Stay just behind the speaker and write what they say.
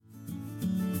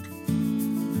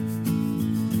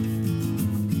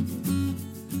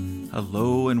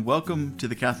Hello and welcome to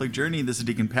the Catholic Journey. This is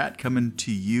Deacon Pat coming to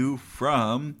you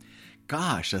from,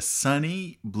 a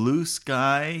sunny, blue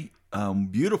sky,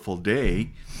 beautiful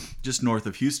day just north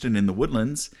of Houston in the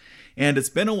Woodlands. And it's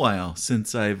been a while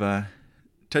since I've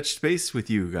touched base with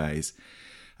you guys.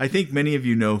 I think many of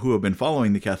you know who have been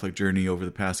following the Catholic Journey over the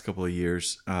past couple of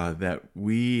years that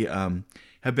we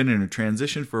have been in a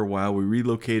transition for a while. We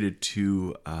relocated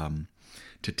to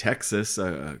Texas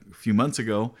a few months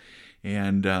ago,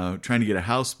 and trying to get a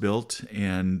house built.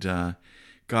 And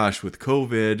with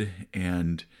COVID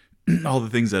and all the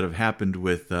things that have happened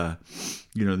with, the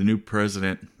new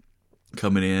president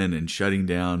coming in and shutting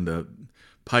down the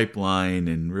pipeline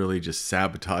and really just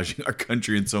sabotaging our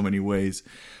country in so many ways,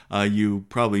 you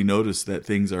probably noticed that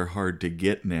things are hard to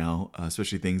get now,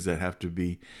 especially things that have to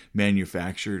be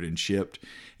manufactured and shipped.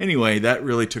 Anyway, that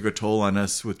really took a toll on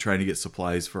us with trying to get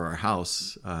supplies for our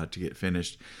house to get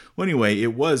finished. Well, anyway,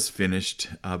 it was finished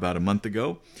about a month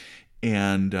ago.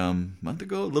 And a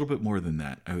little bit more than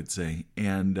that, I would say.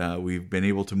 And we've been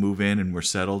able to move in and we're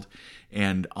settled.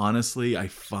 And honestly, I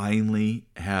finally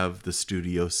have the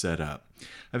studio set up.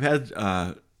 I've had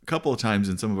a couple of times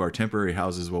in some of our temporary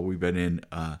houses while we've been in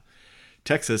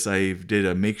Texas, I did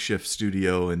a makeshift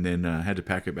studio and then had to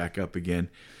pack it back up again.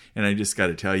 And I just got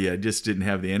to tell you, I just didn't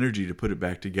have the energy to put it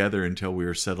back together until we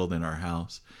were settled in our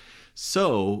house.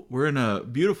 So we're in a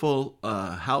beautiful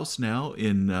house now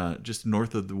in just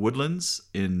north of the Woodlands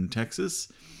in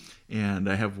Texas. And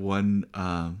I have one,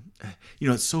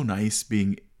 it's so nice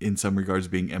being, in some regards,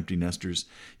 being empty nesters.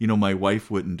 My wife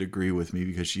wouldn't agree with me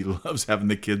because she loves having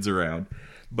the kids around.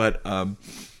 But,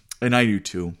 and I do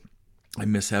too. I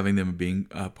miss having them being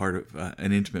part of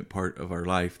an intimate part of our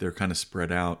life. They're kind of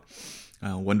spread out.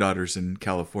 One daughter's in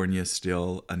California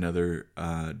still. Another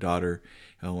daughter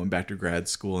went back to grad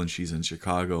school and she's in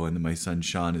Chicago. And then my son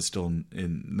Sean is still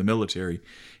in the military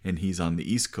and he's on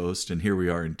the East Coast. And here we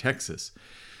are in Texas.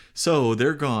 So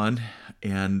they're gone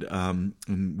and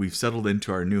we've settled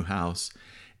into our new house.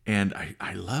 And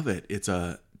I love it. It's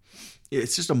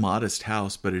just a modest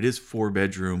house, but it is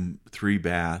 4-bedroom,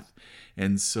 3-bath.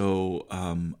 And so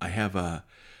I have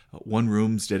one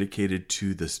room's dedicated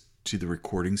to the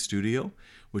recording studio,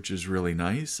 which is really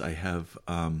nice. I have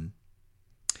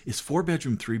it's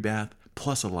 4-bedroom, 3-bath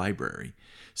plus a library.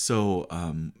 So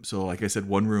like I said,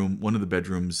 one of the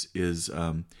bedrooms is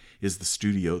the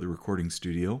studio, the recording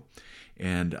studio,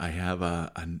 and I have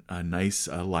a nice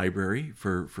library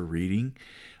for reading.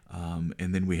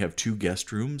 And then we have 2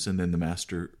 guest rooms, and then the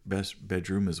master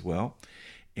bedroom as well.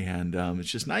 And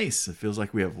it's just nice. It feels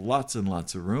like we have lots and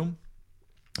lots of room.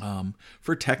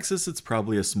 For Texas, it's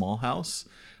probably a small house.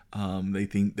 They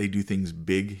think they do things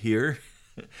big here.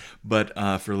 But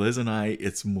for Liz and I,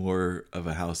 it's more of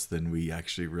a house than we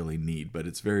actually really need. But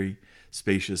it's very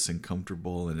spacious and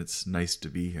comfortable, and it's nice to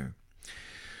be here.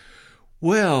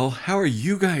 Well, how are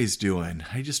you guys doing?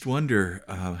 I just wonder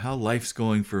how life's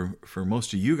going for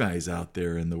most of you guys out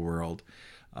there in the world.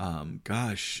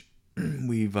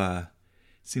 We've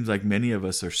seems like many of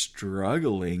us are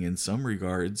struggling in some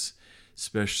regards,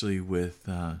 especially with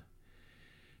the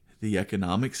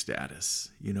economic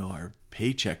status. Our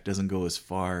paycheck doesn't go as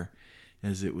far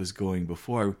as it was going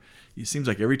before. It seems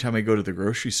like every time I go to the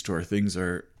grocery store, things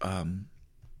are,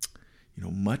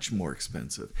 much more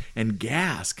expensive. And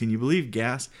gas, can you believe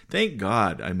gas? Thank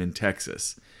God I'm in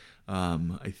Texas.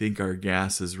 I think our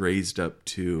gas is raised up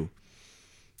to,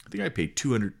 I think I paid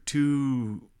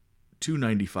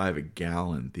 $2.95 a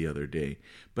gallon the other day.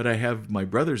 But I have my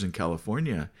brothers in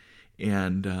California,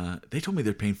 and they told me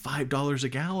they're paying $5 a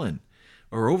gallon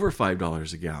or over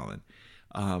 $5 a gallon.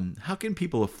 How can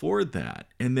people afford that?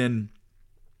 And then,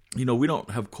 we don't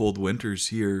have cold winters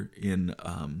here in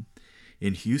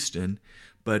Houston,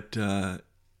 but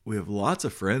we have lots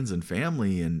of friends and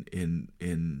family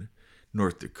in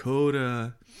North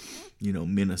Dakota,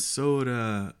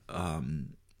 Minnesota,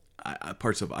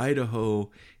 parts of Idaho.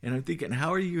 And I'm thinking,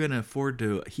 how are you going to afford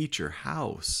to heat your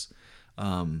house?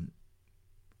 I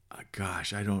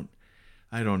don't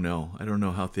know. I don't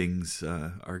know how things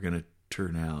are going to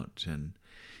turn out. And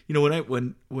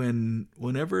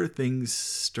whenever things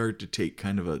start to take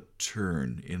kind of a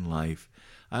turn in life,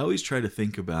 I always try to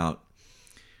think about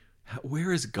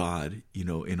where is God,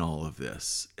 in all of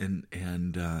this. And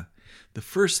the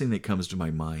first thing that comes to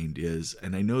my mind is,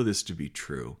 and I know this to be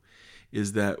true,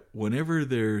 is that whenever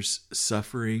there's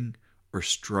suffering or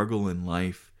struggle in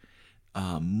life,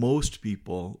 most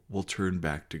people will turn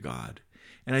back to God.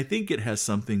 And I think it has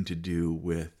something to do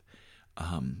with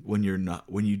when you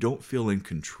don't feel in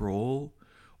control,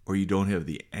 or you don't have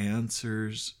the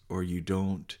answers, or you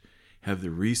don't have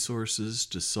the resources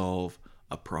to solve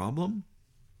a problem,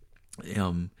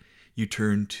 you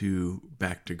turn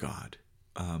back to God.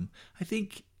 I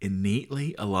think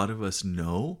innately a lot of us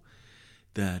know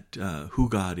that who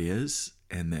God is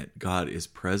and that God is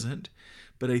present,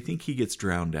 but I think he gets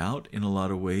drowned out in a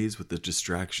lot of ways with the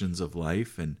distractions of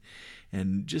life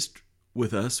and just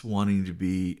with us wanting to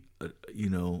be,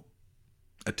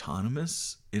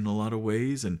 autonomous in a lot of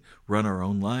ways and run our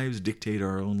own lives, dictate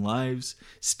our own lives,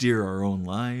 steer our own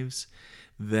lives,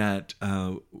 that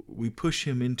we push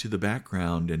him into the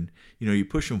background, and you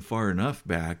push him far enough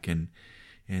back and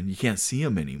you can't see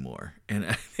him anymore. And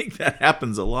I think that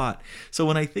happens a lot. So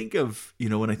when I think of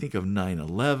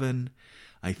 9/11,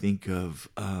 I think of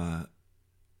the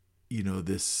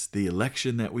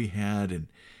election that we had,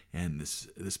 and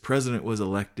this president was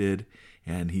elected,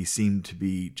 and he seemed to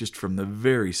be, just from the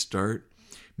very start,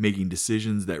 making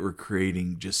decisions that were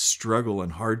creating just struggle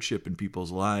and hardship in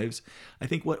people's lives. I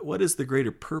think what is the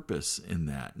greater purpose in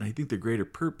that? And I think the greater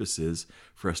purpose is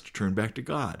for us to turn back to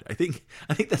God. I think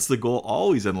that's the goal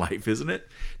always in life, isn't it?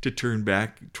 To turn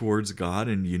back towards God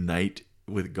and unite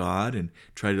with God and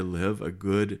try to live a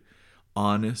good,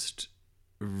 honest,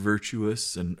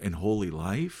 virtuous, and holy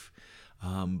life.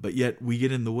 But yet we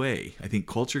get in the way. I think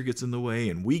culture gets in the way,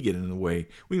 and we get in the way.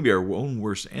 We can be our own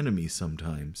worst enemies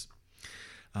sometimes.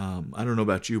 I don't know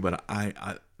about you, but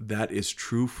I that is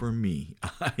true for me.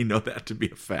 I know that to be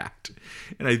a fact.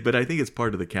 But I think it's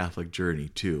part of the Catholic journey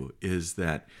too, is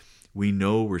that we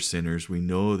know we're sinners. We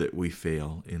know that we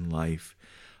fail in life.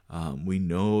 We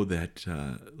know that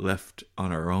left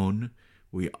on our own,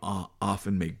 we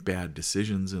often make bad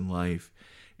decisions in life.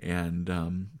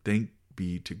 And thank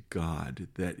be to God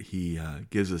that he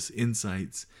gives us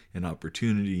insights and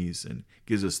opportunities and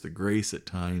gives us the grace at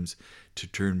times to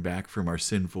turn back from our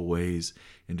sinful ways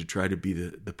and to try to be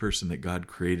the person that God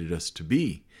created us to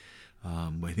be.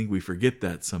 I think we forget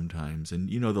that sometimes. And,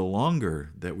 the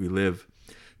longer that we live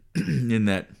in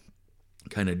that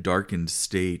kind of darkened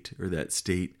state, or that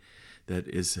state that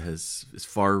is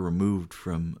far removed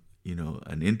from,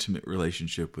 an intimate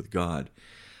relationship with God,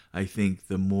 I think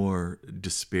the more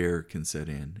despair can set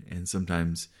in. And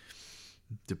sometimes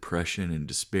depression and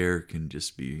despair can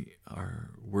just be our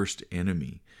worst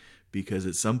enemy, because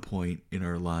at some point in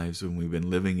our lives, when we've been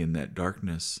living in that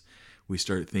darkness, we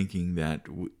start thinking that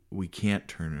we can't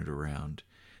turn it around,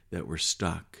 that we're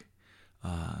stuck.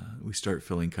 We start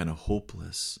feeling kind of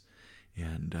hopeless,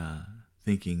 and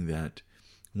thinking that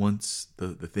once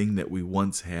the thing that we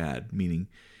once had, meaning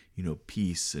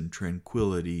peace and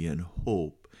tranquility and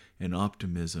hope and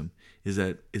optimism, is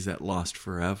that lost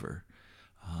forever.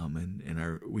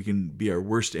 We can be our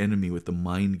worst enemy with the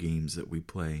mind games that we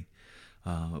play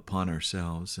upon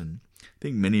ourselves. And I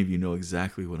think many of you know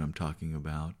exactly what I'm talking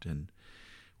about. And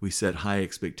we set high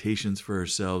expectations for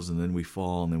ourselves, and then we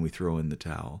fall, and then we throw in the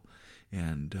towel.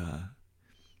 And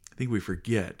I think we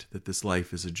forget that this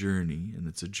life is a journey, and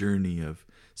it's a journey of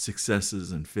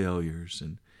successes and failures,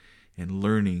 and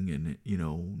learning and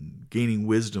gaining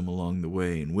wisdom along the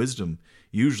way. And wisdom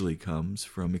usually comes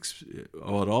from it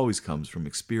always comes from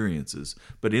experiences,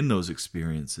 but in those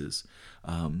experiences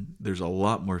there's a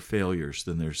lot more failures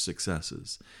than there's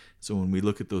successes. So when we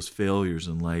look at those failures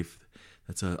in life,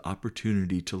 that's an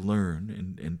opportunity to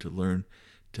learn, and to learn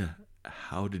to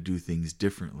how to do things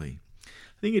differently.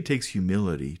 I think it takes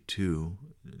humility too,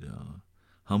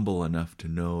 humble enough to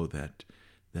know that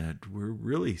we're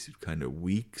really kind of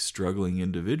weak, struggling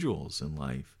individuals in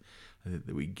life,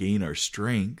 that we gain our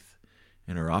strength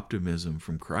and our optimism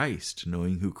from Christ,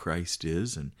 knowing who Christ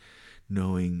is and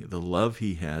knowing the love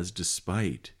he has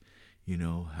despite,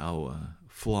 how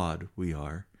flawed we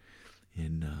are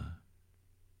in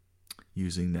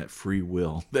using that free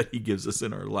will that he gives us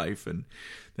in our life. And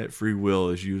that free will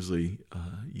is usually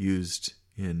used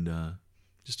in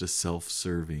just a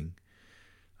self-serving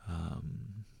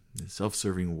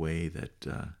way that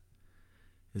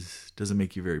doesn't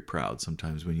make you very proud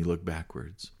sometimes when you look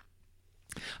backwards.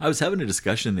 I was having a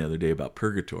discussion the other day about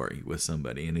purgatory with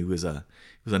somebody, and he was a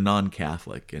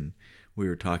non-Catholic, and we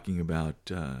were talking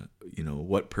about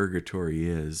what purgatory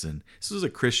is. And this was a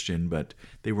Christian, but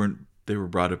they were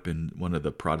brought up in one of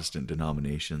the Protestant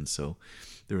denominations, so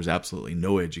there was absolutely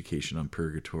no education on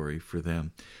purgatory for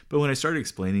them. But when I started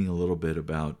explaining a little bit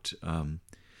about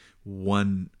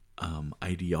one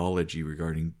ideology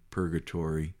regarding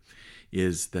purgatory,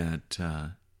 is that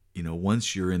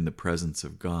once you're in the presence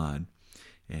of God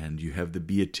and you have the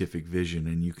beatific vision,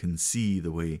 and you can see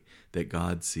the way that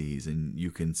God sees, and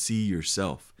you can see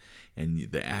yourself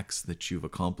and the acts that you've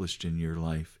accomplished in your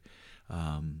life,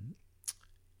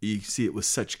 you see it with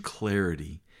such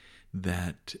clarity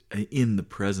that in the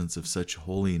presence of such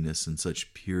holiness and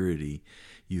such purity,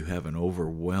 you have an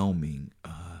overwhelming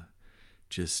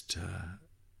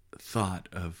thought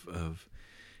of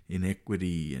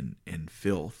iniquity and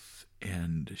filth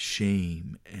and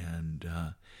shame, and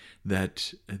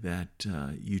that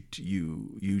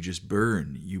you just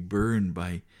burn. You burn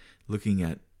by looking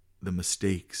at the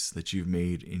mistakes that you've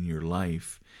made in your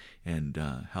life, and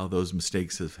how those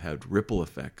mistakes have had ripple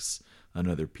effects on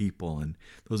other people. And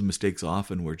those mistakes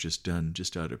often were just done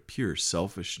just out of pure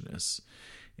selfishness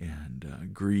and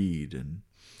greed and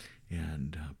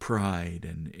pride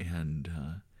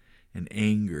and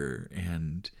anger,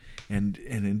 and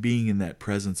in being in that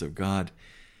presence of God,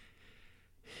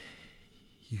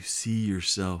 you see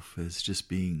yourself as just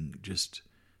being just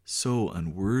so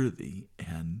unworthy,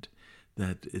 and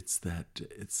that's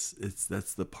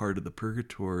the part of the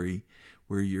purgatory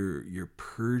where you're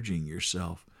purging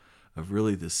yourself of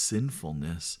really the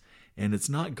sinfulness. And it's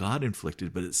not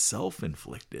God-inflicted, but it's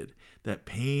self-inflicted. That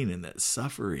pain and that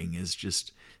suffering is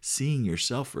just seeing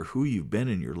yourself for who you've been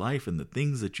in your life and the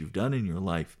things that you've done in your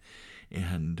life.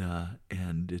 And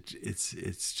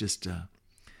it's just a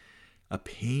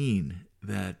pain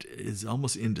that is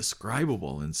almost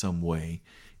indescribable in some way,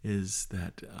 is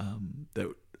that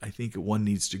I think one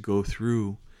needs to go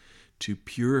through to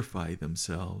purify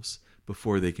themselves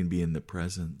before they can be in the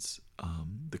presence,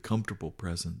 the comfortable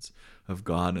presence of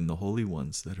God and the holy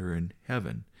ones that are in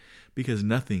heaven. Because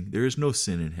there is no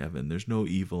sin in heaven. There's no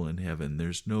evil in heaven.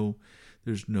 There's no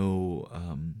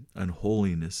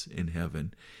unholiness in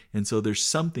heaven. And so there's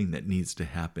something that needs to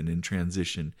happen in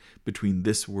transition between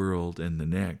this world and the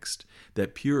next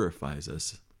that purifies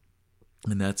us.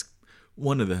 And that's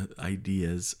one of the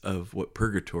ideas of what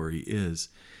purgatory is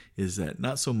that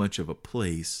not so much of a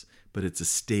place, but it's a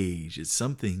stage. It's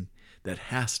something that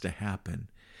has to happen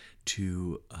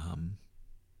to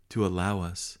allow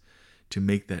us to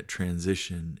make that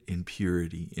transition in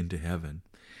purity into heaven.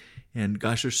 And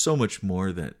gosh, there's so much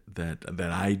more that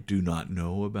I do not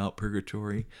know about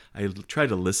purgatory. I try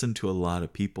to listen to a lot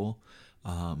of people,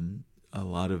 a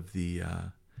lot of the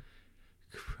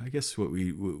I guess what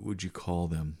would you call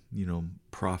them?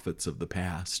 Prophets of the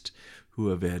past who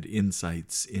have had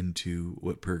insights into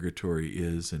what purgatory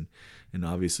is, and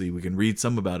obviously we can read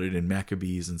some about it in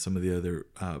Maccabees and some of the other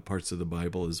parts of the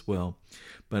Bible as well.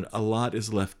 But a lot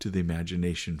is left to the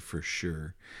imagination for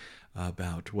sure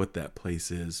about what that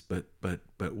place is. But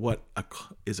what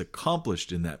is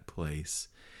accomplished in that place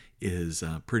is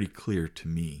pretty clear to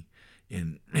me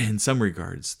in some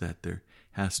regards, that there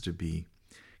has to be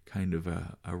kind of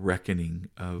a reckoning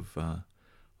of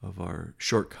our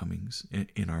shortcomings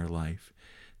in our life,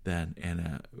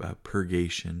 and a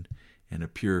purgation and a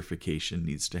purification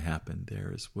needs to happen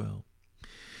there as well.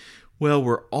 Well,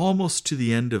 we're almost to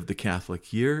the end of the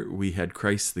Catholic year. We had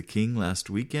Christ the King last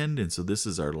weekend, and so this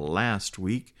is our last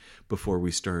week before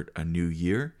we start a new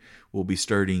year. We'll be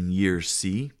starting year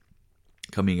C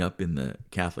coming up in the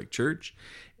Catholic Church,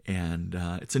 and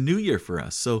it's a new year for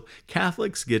us. So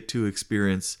Catholics get to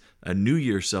experience a New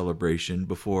Year celebration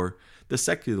before the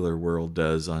secular world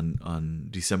does on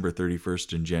December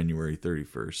 31st and January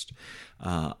 31st.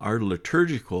 Our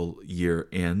liturgical year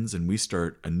ends, and we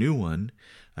start a new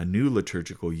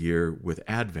liturgical year with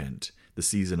Advent, the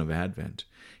season of Advent.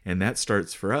 And that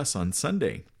starts for us on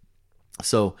Sunday.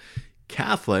 So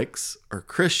Catholics or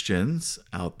Christians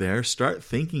out there, start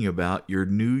thinking about your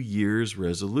New Year's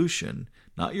resolution.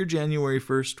 Not your January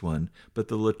 1st one, but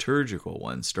the liturgical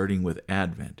one, starting with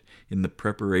Advent, in the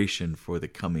preparation for the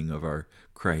coming of our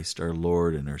Christ, our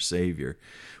Lord and our Savior,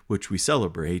 which we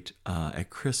celebrate at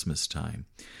Christmas time.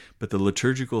 But the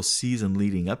liturgical season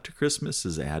leading up to Christmas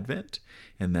is Advent,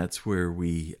 and that's where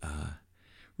we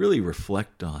really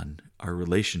reflect on our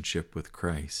relationship with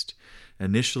Christ.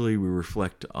 Initially, we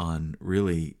reflect on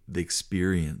really the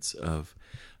experience of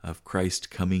Christ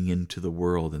coming into the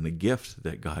world and the gift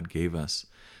that God gave us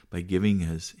by giving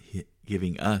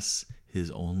us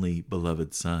his only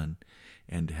beloved Son,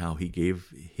 and how he gave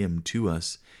him to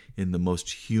us in the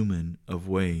most human of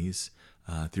ways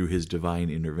through his divine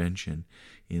intervention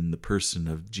in the person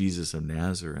of Jesus of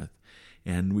Nazareth.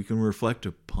 And we can reflect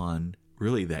upon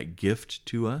really that gift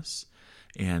to us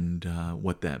and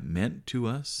what that meant to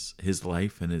us, his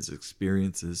life and his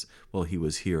experiences while he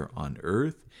was here on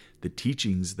earth, the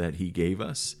teachings that he gave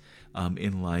us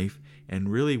in life, and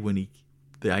really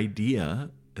the idea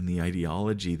and the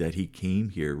ideology that he came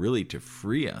here really to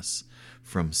free us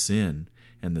from sin,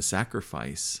 and the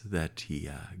sacrifice that he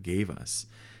gave us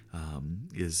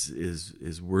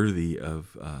is worthy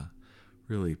of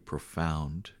really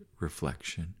profound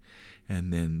reflection.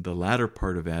 And then the latter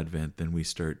part of Advent, then we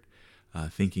start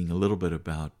thinking a little bit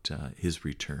about his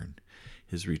return.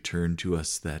 His return to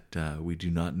us, that we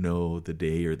do not know the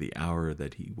day or the hour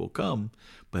that he will come,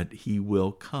 but he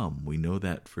will come. We know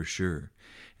that for sure.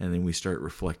 And then we start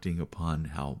reflecting upon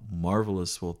how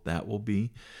marvelous that will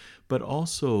be. But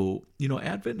also,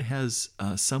 Advent has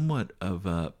somewhat of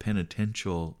a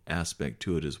penitential aspect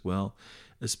to it as well,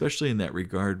 especially in that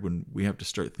regard when we have to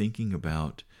start thinking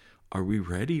about, are we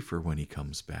ready for when he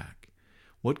comes back?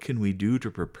 What can we do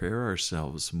to prepare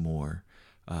ourselves more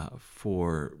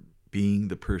for being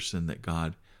the person that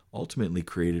God ultimately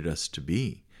created us to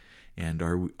be? And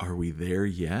are we there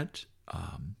yet?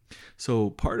 So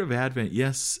part of Advent,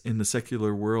 yes, in the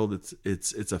secular world,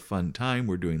 it's a fun time.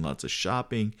 We're doing lots of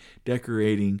shopping,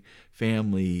 decorating,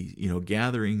 family,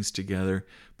 gatherings together.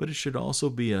 But it should also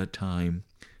be a time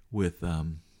with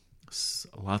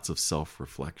lots of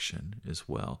self-reflection as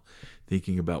well,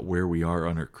 thinking about where we are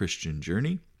on our Christian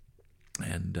journey,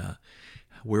 and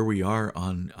where we are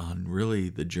on really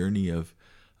the journey of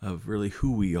really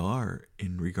who we are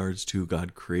in regards to who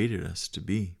God created us to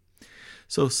be.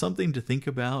 So something to think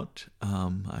about.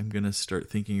 I'm going to start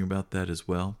thinking about that as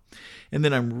well. And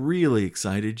then I'm really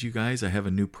excited, you guys. I have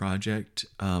a new project.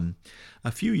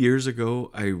 A few years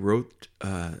ago, I wrote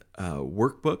a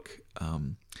workbook.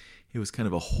 It was kind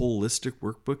of a holistic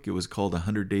workbook. It was called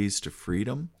 100 Days to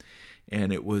Freedom.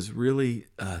 And it was really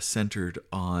centered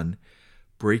on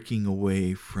breaking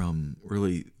away from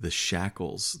really the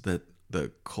shackles that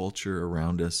the culture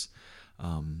around us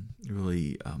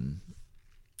really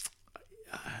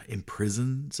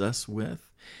imprisons us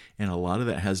with. And a lot of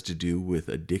that has to do with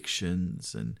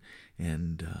addictions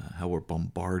and how we're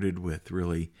bombarded with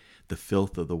really the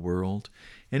filth of the world.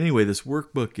 And anyway, this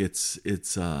workbook, it's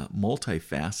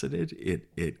multifaceted.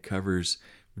 It covers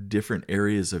different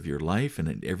areas of your life,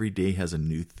 and every day has a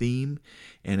new theme,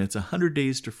 and it's 100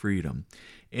 Days to Freedom.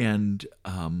 And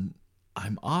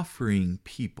I'm offering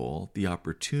people the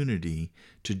opportunity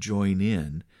to join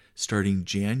in starting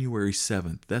January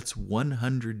 7th. That's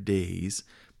 100 days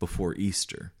before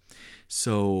Easter.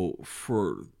 So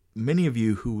for many of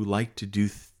you who like to do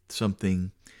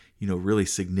something, really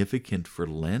significant for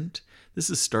Lent, this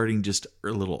is starting just a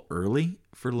little early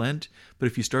for Lent. But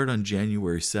if you start on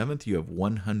January 7th, you have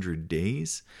 100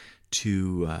 days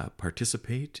to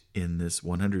participate in this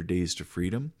 100 Days to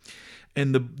Freedom.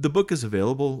 And the book is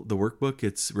available, the workbook.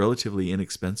 It's relatively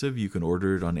inexpensive. You can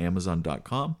order it on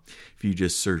Amazon.com if you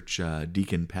just search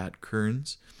Deacon Pat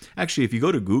Kearns. Actually, if you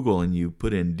go to Google and you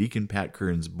put in Deacon Pat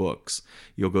Kearns books,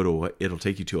 it'll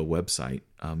take you to a website.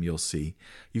 You'll see.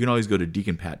 You can always go to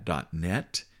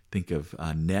deaconpat.net. Think of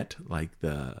net like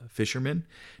the fisherman,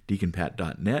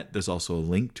 deaconpat.net. There's also a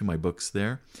link to my books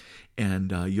there.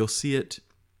 And you'll see it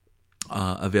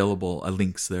available,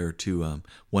 links there to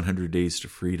 100 Days to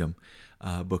Freedom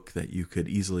book that you could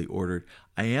easily order.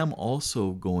 I am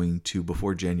also going to,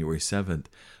 before January 7th,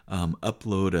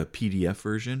 upload a PDF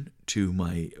version to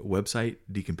my website,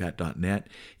 deaconpat.net.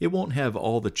 It won't have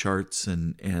all the charts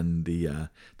and the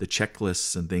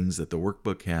checklists and things that the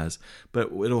workbook has,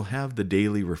 but it'll have the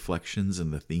daily reflections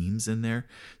and the themes in there.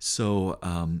 So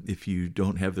if you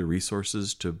don't have the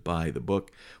resources to buy the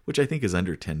book, which I think is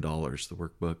under $10, the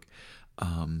workbook,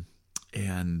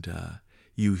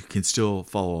 you can still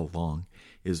follow along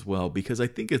as well, because I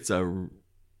think it's a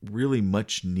really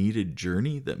much needed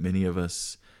journey that many of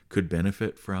us could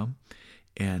benefit from.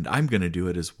 And I'm going to do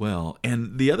it as well.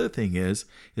 And the other thing is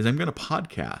I'm going to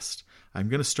podcast. I'm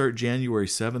going to start January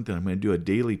 7th, and I'm going to do a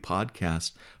daily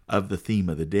podcast of the theme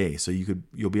of the day. So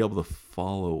you'll be able to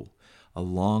follow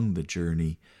along the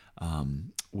journey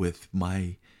with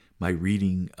my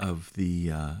reading of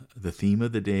the theme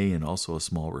of the day, and also a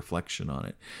small reflection on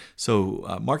it.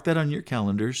 So mark that on your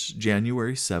calendars.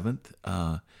 January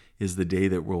 7th is the day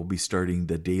that we'll be starting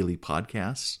the daily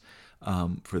podcasts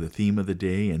for the theme of the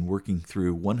day and working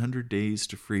through 100 Days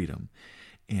to Freedom.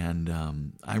 And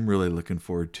I'm really looking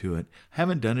forward to it. I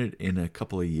haven't done it in a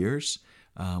couple of years.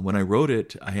 When I wrote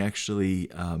it, I actually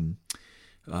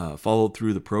followed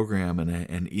through the program,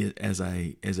 and as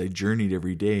I journeyed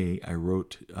every day, I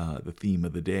wrote the theme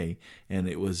of the day, and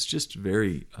it was just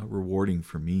very rewarding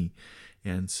for me.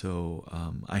 And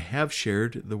so I have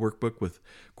shared the workbook with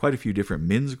quite a few different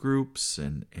men's groups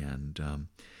and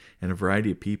a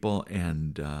variety of people,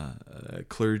 and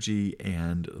clergy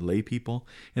and lay people,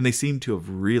 and they seem to have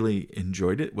really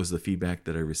enjoyed it, was the feedback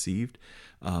that I received,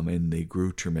 and they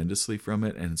grew tremendously from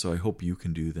it. And so I hope you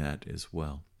can do that as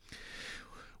well.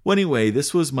 Well, anyway,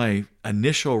 this was my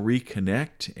initial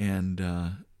reconnect, and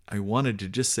I wanted to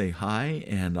just say hi,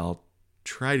 and I'll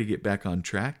try to get back on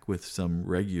track with some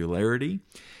regularity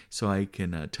so I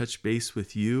can touch base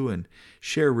with you and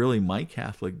share really my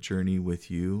Catholic journey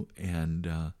with you and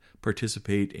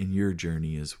participate in your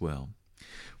journey as well.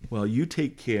 Well, you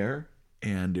take care,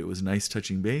 and it was nice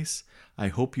touching base. I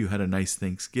hope you had a nice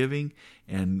Thanksgiving,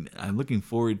 and I'm looking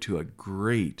forward to a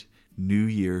great new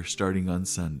year starting on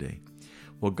Sunday.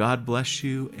 Well, God bless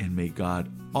you, and may God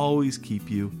always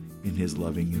keep you in his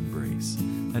loving embrace.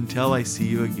 Until I see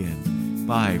you again,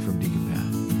 bye from Deacon Pat.